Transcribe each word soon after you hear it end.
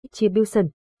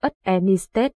distribution, at any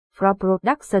state, from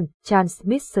production,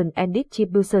 transmission and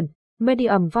distribution.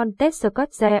 Medium voltage circuit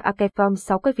arc from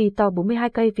 6 kV to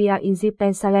 42 kV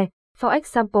independently. For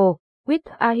example, with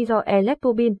a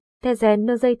hydroelectric the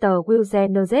generator will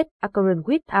generate a current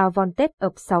with a voltage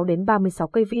of 6 đến 36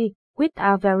 kV, with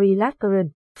a very large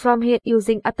current. From here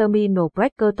using a terminal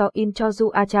breaker to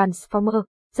introduce a transformer,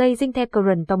 dây dinh the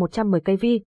current to 110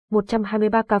 kV,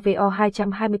 123 kV or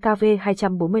 220 kV,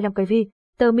 245 kV.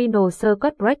 Terminal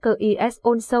circuit breaker is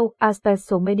also a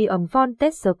special medium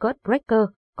voltage circuit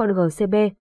breaker, called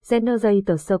GCB,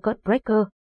 generator circuit breaker.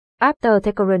 After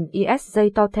the current is dây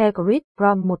to the grid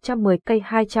from 110 kV, 220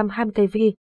 kV, 500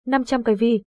 kV, 123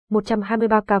 kV,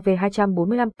 245 kV,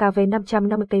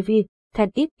 550 kV,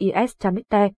 then it is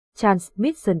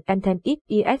transmission and then it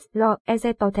is low as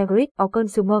to the grid or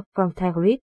consumer from the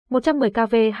grid. 110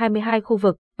 kV 22 khu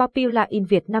vực, popular in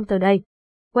Vietnam today.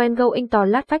 When going to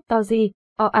large factory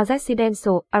or a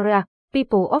residential area,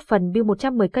 people often build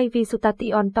 110 kV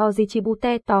station to distribute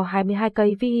to 22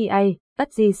 kVA at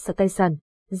this station.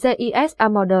 There is a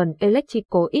modern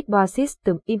electrical indoor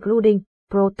system including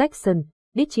protection,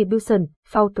 distribution,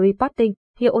 fault reporting.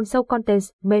 Here also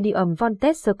contains medium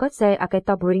voltage circuit that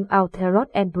to bring out the load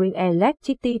and bring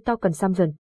electricity to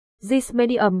consumption. This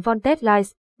medium voltage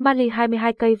lines, mainly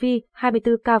 22 kV,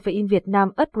 24 kV in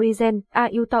Vietnam at present are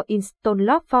used to install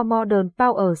load for modern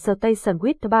power station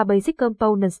with 3 basic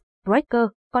components: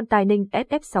 breaker, containing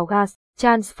SF6 gas,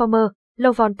 transformer,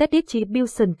 low voltage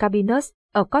distribution cabinets.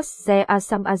 Of course there are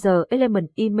some other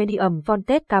elements in medium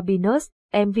voltage cabinets,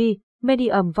 MV,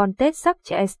 medium voltage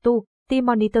such as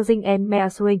monitoring and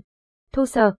measuring.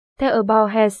 Thus, the above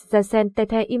has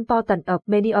the importance of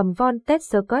medium voltage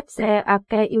circuits are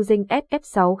using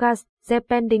SF6 gas,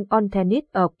 depending on the need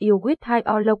of you with high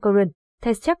or low current.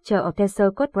 The structure of the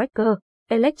circuit breaker,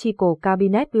 electrical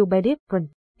cabinet will be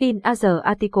different. In other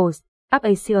articles,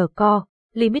 Asia Core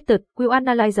Limited will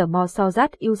analyze more so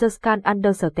that users can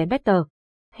understand better.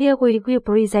 Here we will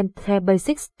present the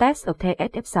basic steps of the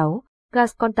SF6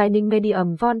 gas containing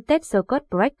medium voltage circuit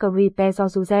breaker repair do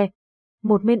use.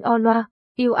 Một main on loa,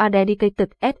 you are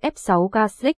dedicated SF6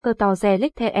 gas liquor to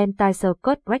the the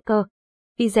anti-circuit breaker.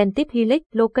 Isentive helix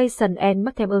location and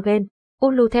mechanism again.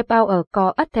 Only the power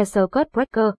core at the circuit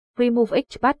breaker, remove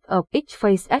each part of each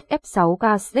phase SF6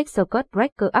 gas liquor circuit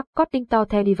breaker according to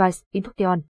the device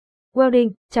instruction.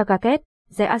 Welding, chagaket,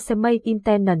 the assembly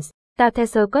maintenance, that the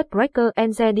circuit breaker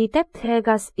and the detect the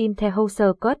gas in the whole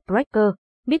circuit breaker.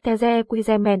 Meet the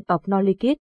requirement of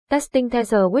non-liquid, testing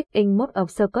the working mode of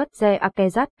circuit the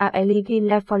that are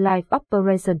eligible for live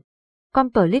operation.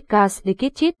 Complete gas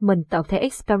liquid treatment of the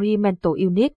experimental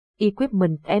unit,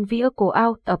 equipment and vehicle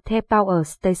out of the power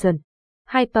station.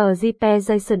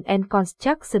 Hyper-gpization and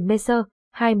construction measure,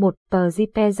 21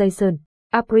 per-gpization.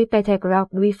 A prepare ground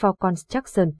before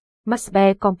construction, must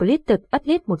be completed at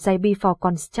least 1 day before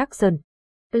construction.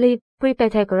 Clean, prepare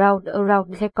the ground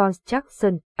around the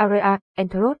construction area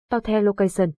and road to the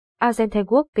location, as in the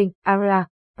working area.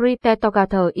 Prepare to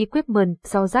gather equipment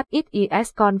so that it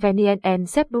is convenient and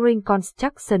safe during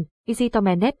construction, easy to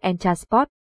manage and transport.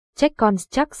 Check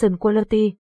construction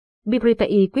quality. Be prepare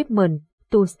equipment,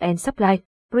 tools and supply.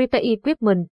 Prepare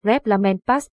equipment, replement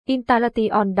pass, entirety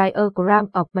on diagram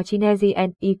of machinery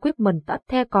and equipment at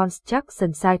the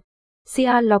construction site. See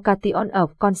a location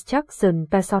of construction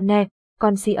personnel.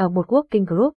 Consider một working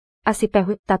group, asipè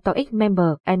with each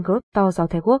member and group to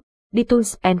the work,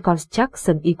 tools and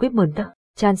construction equipment,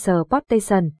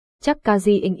 transportation, chắc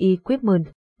carrying equipment,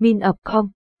 mean of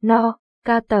no,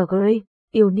 category,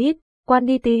 unit,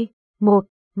 quantity, 1,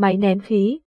 máy nén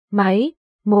khí, máy,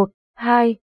 1,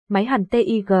 2, máy hàn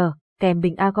TIG, kèm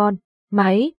bình argon,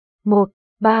 máy, 1,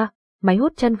 3, máy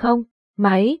hút chân không,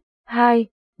 máy, 2,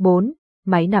 4,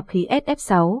 máy nạp khí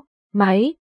SF6,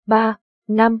 máy, 3,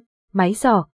 5, máy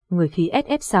giỏ, người khí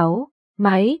SF6,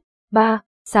 máy, 3,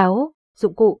 6,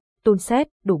 dụng cụ, tool set,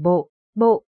 đủ bộ,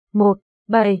 1,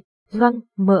 7, găng,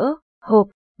 mỡ, hộp,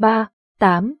 3,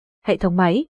 8, hệ thống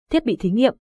máy, thiết bị thí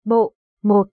nghiệm,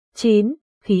 1, 9,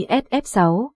 khí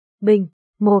SF6, bình,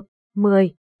 1, 10,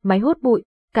 máy hút bụi,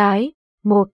 cái,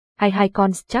 1, 22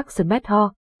 construction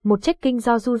method, một checking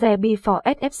do use before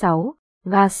SF6,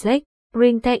 gas leak,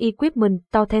 bring the equipment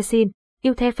to the scene,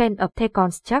 use the fan of the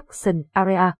construction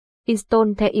area.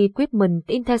 Install the equipment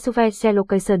in the supervised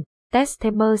location, test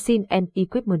the machine and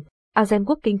equipment, agent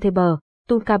working table,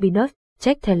 tool cabinet,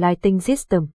 check the lighting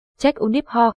system, check unit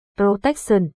hall,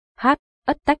 protection,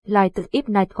 attack light if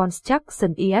night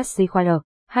construction is required.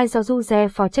 Hai do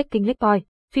use for checking leak point,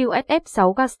 fuel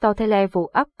SF6 gas to the level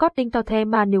according to the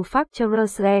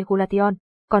manufacturer's regulation,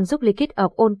 còn giúp liquid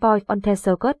of on point on the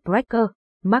circuit breaker.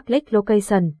 Mark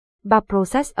location, 3.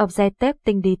 Process of the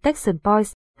testing detection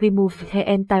points, remove the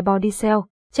antibody cell,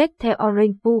 check the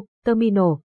orange pool,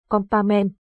 terminal,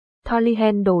 compartment, thoroughly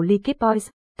handle leakage points,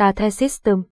 data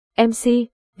system, MC,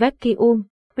 vacuum,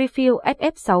 refill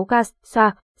SF6 gas,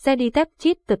 SOA, the detect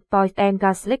cheated point and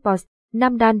gas leak points,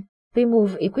 5. Done,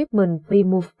 remove equipment,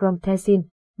 remove from the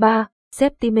scene. 3.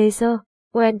 Safety measure,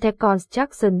 when the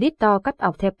construction need to cut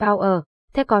off the power.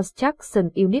 The construction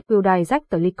unit will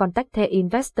directly contact the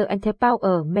investor and the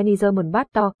power management but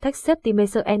to take safety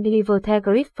measure and deliver the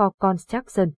grid for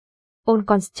construction. On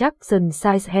construction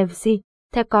site heavy,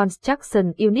 the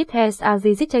construction unit has a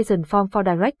registration form for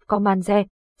direct command the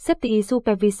safety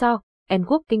supervisor and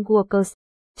working workers.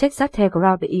 Check that the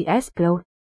ground is closed.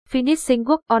 Finishing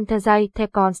work on the site, the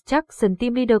construction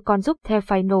team leader conduct the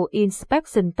final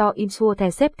inspection to ensure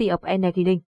the safety of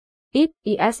anything. It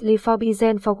is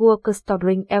forbidden for workers to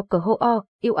drink alcohol or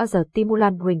other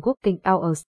stimulant during working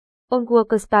hours. On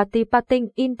workers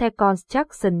participating in the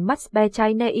construction must be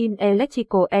trained in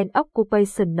electrical and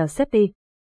occupational safety.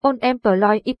 On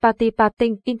employees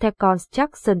participating in the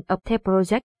construction of the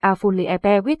project are fully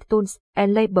equipped with tools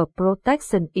and labor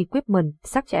protection equipment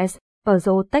such as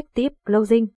protective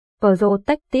clothing,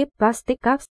 protective plastic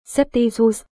caps, safety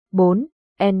shoes. 4.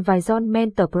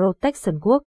 Environmental protection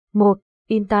work. 1.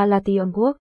 Installation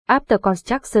work. After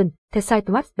construction, the site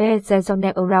must be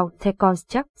reasonable around the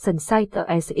construction site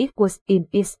as it was in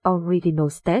its original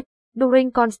state.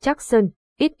 During construction,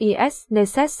 it is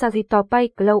necessary to pay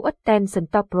close attention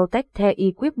to protect the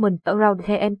equipment around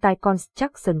the entire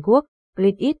construction work,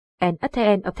 clean it, and at the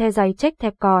end of the day check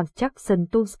the construction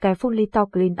tools carefully to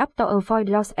clean up to avoid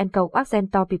loss and cause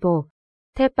accident to people.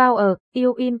 The power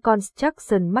used in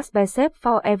construction must be safe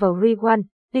for everyone.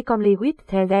 Equally with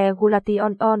the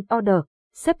regulation on order,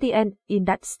 safety and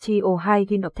industrial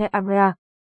hygiene of the area.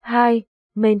 2.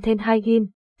 Maintain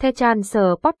hygiene. The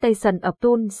transportation of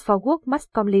tools for work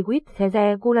must comply with the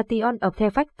regulation of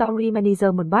the factory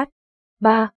management board.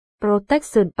 3.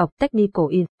 Protection of technical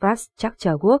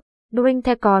infrastructure work. During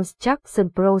the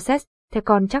construction process, the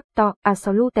contractor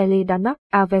absolutely does not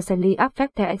adversely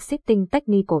affect the existing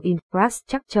technical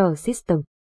infrastructure system.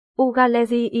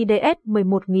 Ugaleri IDS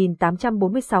 11846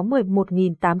 11847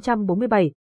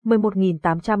 11848,11849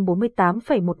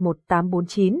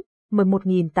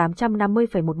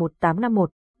 11850,11851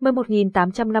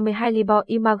 11852 Libor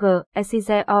Image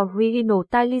Exige Original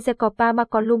Tile Copa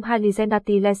Macolum 2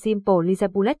 Lizenati Le Simple Lize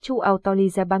Bullet 2 Auto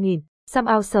Lize 3000 Some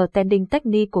Outstanding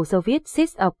Technical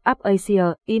Services of Up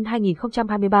Asia in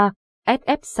 2023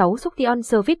 SF6 Suction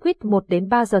Service with 1 đến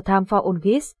 3 giờ time for on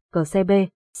gas, GCB,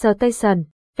 Station,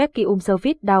 Vacuum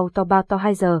Service Down to 3 to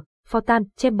 2 giờ, Fortan,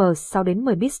 Chambers 6 đến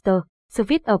 10 Mr.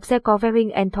 Service of the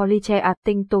Covering and Toliche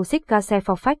Acting to 6 Gas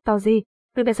for Factory,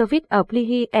 Repair Service of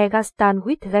Lihi Egastan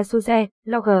with Resuze,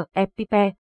 Logger,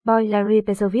 FPP, Boiler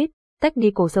Repair Service,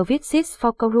 Technical Services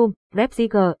for Courtroom,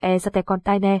 Refrigerator as a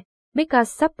Container, Big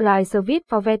Supply Service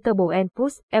for Vegetable and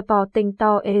Foods, Importing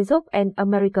to Europe and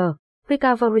America,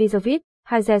 Recovery Service,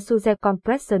 High Suze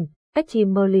Compression,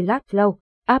 Extremely Large Flow,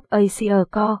 Up Asia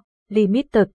Co.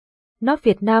 Limited, North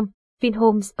Vietnam,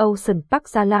 Vinhomes Ocean Park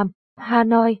Gia Lam,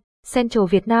 Hanoi, Central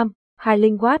Vietnam, Hai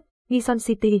Linh Watt, Nghi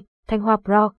City, Thanh Hoa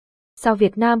Pro, South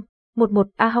Vietnam,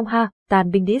 11 A Hong Ha,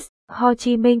 Tàn Bình Dis, Ho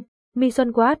Chi Minh,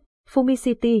 Mission Watt, Phu My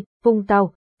City, Vũng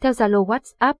Tàu, theo Zalo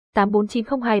WhatsApp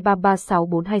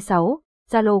 8490233646,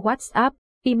 Zalo WhatsApp,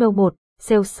 email 1,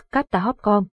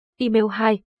 sales@hotcom, email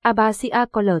 2,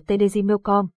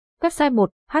 abasiacoltd@gmail.com, website 1,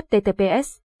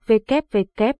 https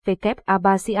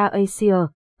www.abasiaasia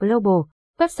Global,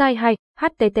 website 2,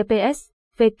 https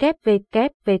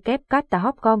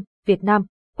www.catahotcom Việt Nam,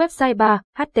 website 3,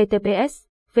 https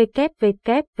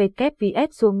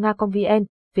www.vs.nga.vn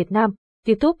Việt Nam,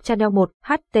 YouTube channel 1,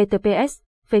 https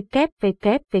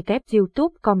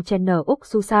www.youtube.com channel Úc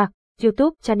Susa,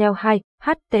 YouTube channel 2,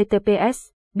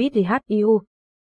 https bit.ly